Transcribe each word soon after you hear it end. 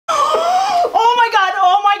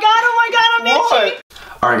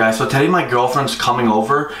Alright guys, so today my girlfriend's coming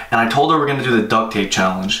over and I told her we're gonna do the duct tape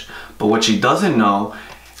challenge. But what she doesn't know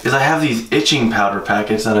is I have these itching powder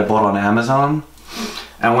packets that I bought on Amazon.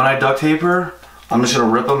 And when I duct tape her, I'm just gonna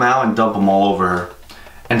rip them out and dump them all over her.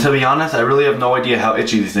 And to be honest, I really have no idea how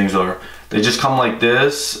itchy these things are. They just come like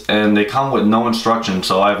this and they come with no instructions,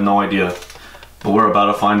 so I have no idea. But we're about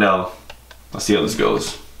to find out. Let's see how this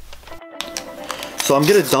goes. So I'm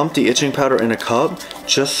gonna dump the itching powder in a cup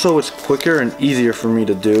just so it's quicker and easier for me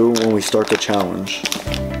to do when we start the challenge.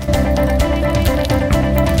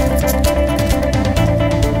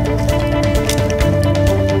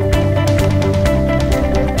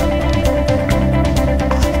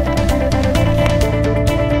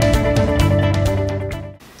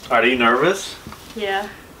 Are you nervous? Yeah.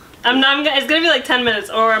 It's gonna be like 10 minutes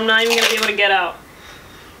or I'm not even gonna be able to get out.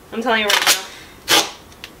 I'm telling you right now.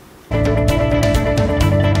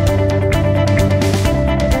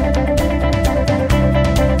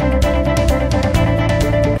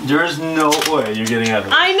 There's no way you're getting out of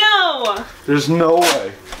it. I know! There's no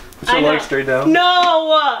way. Put your leg straight down.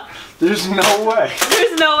 No! There's no way.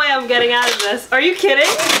 There's no way I'm getting out of this. Are you kidding?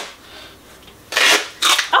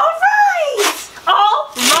 Alright!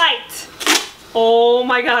 Alright! Oh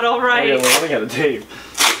my god, alright. Okay, we're running out of tape.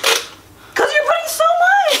 Cause you're putting so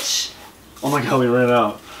much! Oh my god, we ran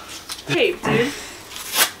out. Tape, dude.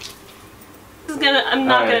 I'm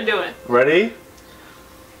not gonna do it. Ready?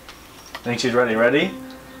 I think she's ready. Ready?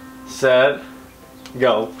 Set.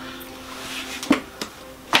 Go.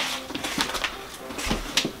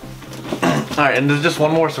 Alright, and there's just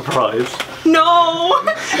one more surprise. No!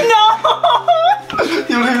 No!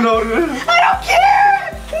 You don't even know what it is. I don't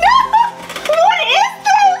care! No! What is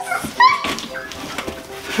this?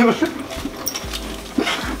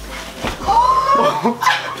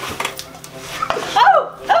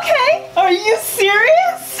 Oh, okay. Are you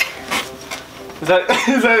serious? Is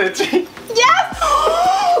that itchy? Yes!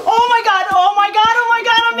 Oh my god, oh my god, oh my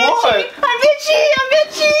god, I'm What? itchy! I'm itchy, I'm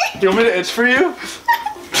itchy! Do you want me to itch for you?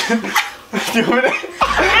 Do you want me to...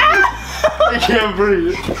 I can't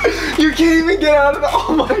breathe. You can't even get out of it.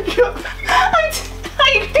 Oh my god.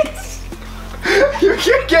 You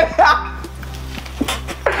can't get out.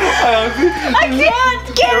 I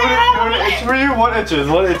can't get out. You want me to itch for you? What itches?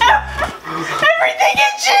 What itches? Everything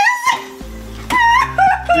itches.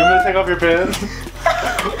 Do you want me to take off your pants?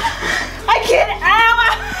 I can't. Ow!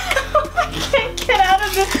 I can't get out of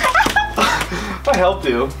this. I helped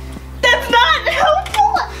you. That's not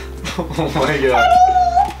helpful. Oh my god.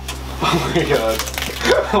 Oh my god.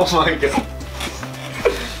 Oh my god.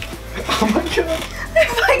 Oh my god.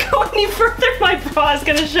 If I go any further, my bra is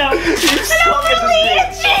gonna show. I'm really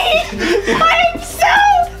itchy! I'm so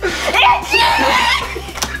itchy!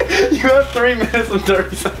 You have 3 minutes and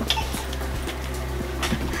 30 seconds.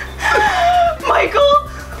 Michael,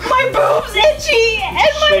 my boob's itchy! And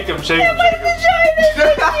Shake him, shake him. my vagina's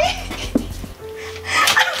itchy!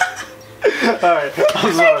 Alright,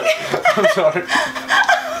 I'm sorry. I'm sorry.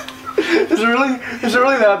 Is it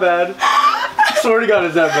really that bad? I swear to God,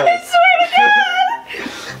 it's that bad. I swear to God!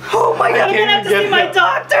 Oh my God, I'm gonna have to see my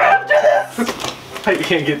doctor after this! I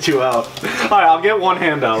can't get you out. Alright, I'll get one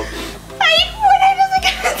hand out. What is it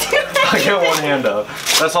gonna do anything? I get one hand out.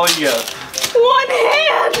 That's all you get. One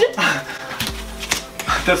hand!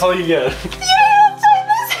 That's all you get. You don't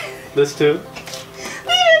have This too?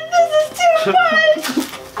 this is too much!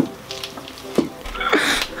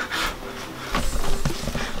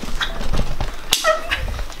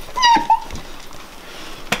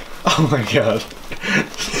 Oh my god.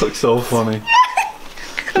 This looks so funny.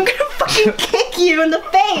 I'm gonna fucking kick you in the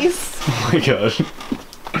face! Oh my god.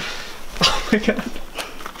 Oh my god.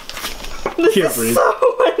 This Can't is breathe. so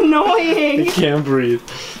annoying! I can't breathe.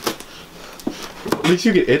 At least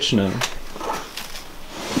you get itch now.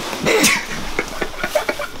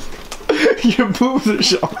 Your boobs are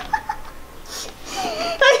showing.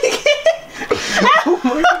 Oh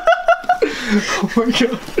my god. Oh my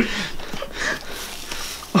god.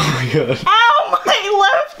 Oh my god. Ow, my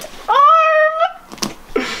left arm!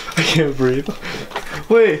 I can't breathe.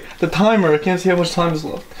 Wait, the timer. I can't see how much time is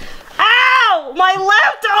left. Ow, my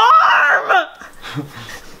left arm!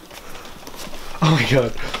 Oh my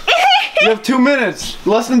god. You have 2 minutes.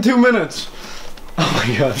 Less than 2 minutes. Oh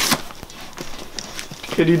my god.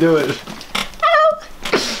 Can you do it? Ow!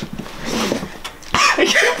 I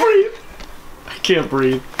can't breathe. I can't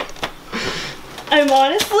breathe. I'm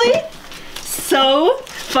honestly so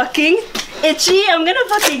fucking itchy. I'm gonna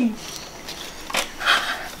fucking...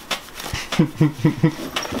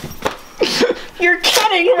 You're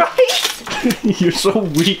kidding, right? You're so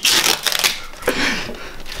weak.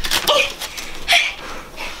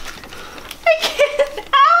 I can't.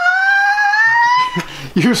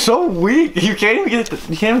 You're so weak. You can't even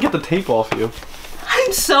get the tape off you.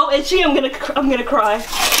 I'm so itchy. I'm gonna cry.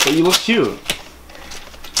 But you look cute.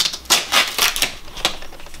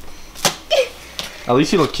 At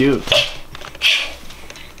least you look cute.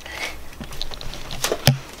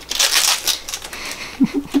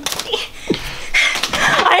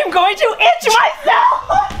 I am going to itch myself.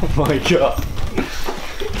 Oh my god.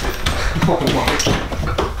 Oh my god.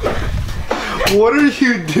 What are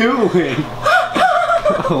you doing?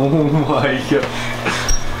 Oh my god.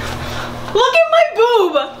 Look at my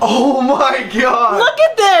boob. Oh my god. Look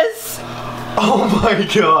at this. Oh my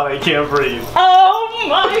god, I can't breathe. Oh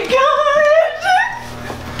my god.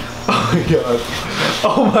 Oh my god.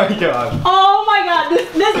 Oh my god. Oh my god.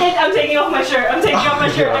 This itch. I'm taking off my shirt. I'm taking off my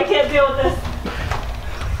shirt. I can't deal with this.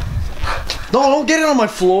 No, don't get it on my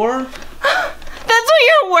floor. That's what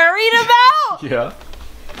you're worried about? Yeah.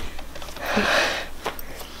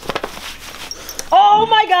 Oh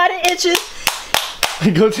my god, it itches.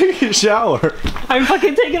 Go take a shower. I'm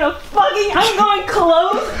fucking taking a fucking. I'm going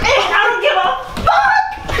close. I don't give a fuck.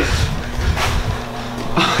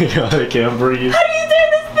 Oh my god, I can't breathe. How do you turn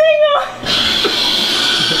this thing on?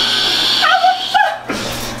 How the fuck?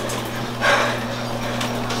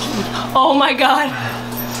 Oh my god.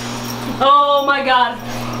 Oh my god.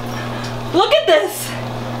 Look at this.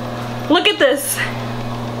 Look at this.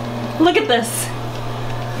 Look at this.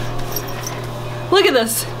 Look at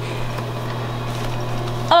this.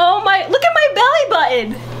 Oh my, look at my belly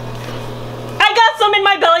button. I got some in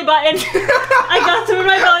my belly button. I got some in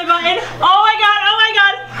my belly button. Oh my god, oh my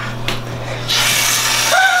god.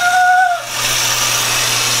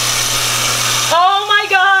 Oh my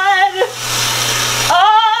god.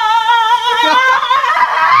 Oh.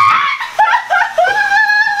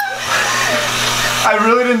 I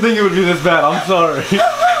really didn't think it would be this bad. I'm sorry.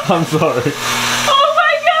 I'm sorry. Oh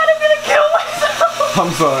my god, I'm gonna kill myself.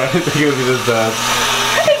 I'm sorry. I didn't think it would be this bad.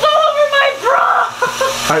 It's all over my bra.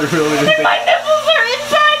 I really didn't And think. my nipples are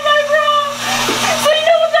inside my bra. So you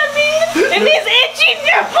know what that means? It means itchy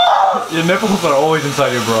nipples. Your nipples are always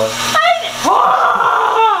inside your bra.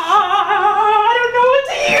 I don't know what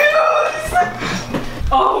to use.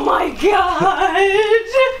 Oh my god.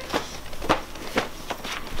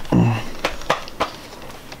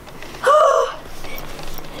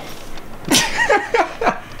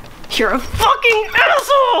 You're a fucking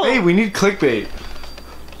asshole. Hey, we need clickbait.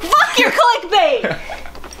 Fuck your clickbait.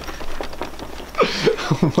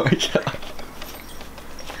 Oh my god.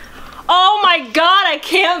 Oh my god, I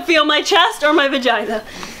can't feel my chest or my vagina.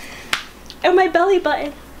 And my belly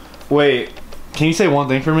button. Wait, can you say one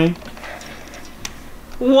thing for me?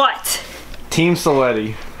 What? Team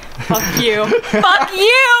Silletti. Fuck you. Fuck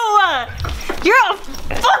you! You're a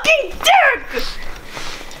fucking dick!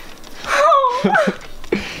 Oh.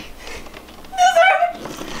 This hurts.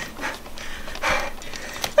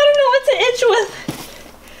 I don't know what to itch with.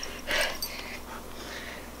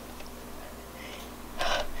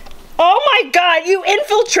 Oh my god, you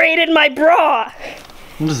infiltrated my bra!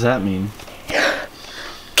 What does that mean? Can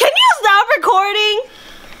you stop recording?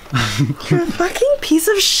 You're a fucking piece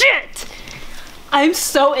of shit! I'm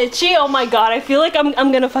so itchy, oh my god, I feel like I'm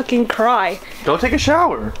gonna fucking cry. Go take a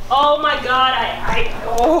shower. Oh my god,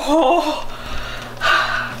 oh.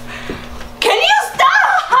 Can you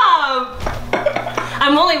stop?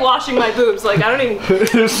 I'm only washing my boobs, like I don't even.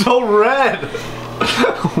 They're so red.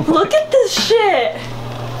 Look at this shit.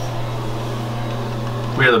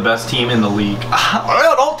 We are the best team in the league.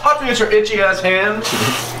 Don't touch me with your itchy ass hand.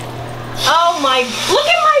 Oh my, look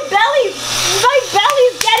at my belly. My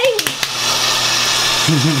belly's getting.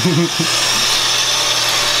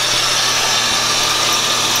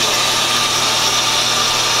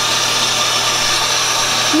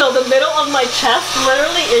 No, the middle of my chest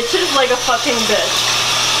literally itches like a fucking bitch.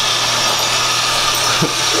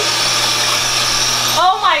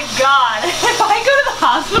 Oh my god. If I go to the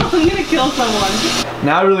hospital, I'm gonna kill someone.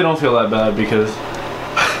 Now I really don't feel that bad because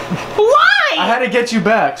Why? I had to get you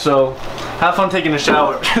back, so have fun taking a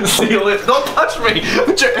shower. See you later. Don't touch me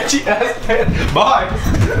with your itchy ass hand. Bye.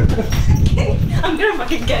 I'm gonna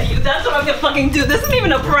fucking get you. That's what I'm gonna fucking do. This isn't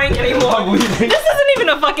even a prank anymore. I'm leaving. This isn't even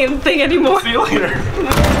a fucking thing anymore. See you later.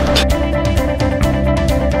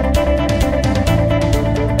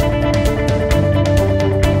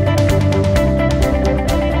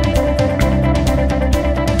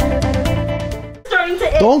 Starting to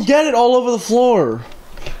itch. Don't get it all over the floor.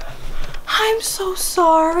 I'm so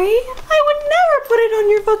sorry. I would never put it on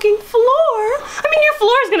your fucking floor. I mean, your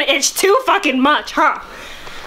floor is gonna itch too fucking much, huh?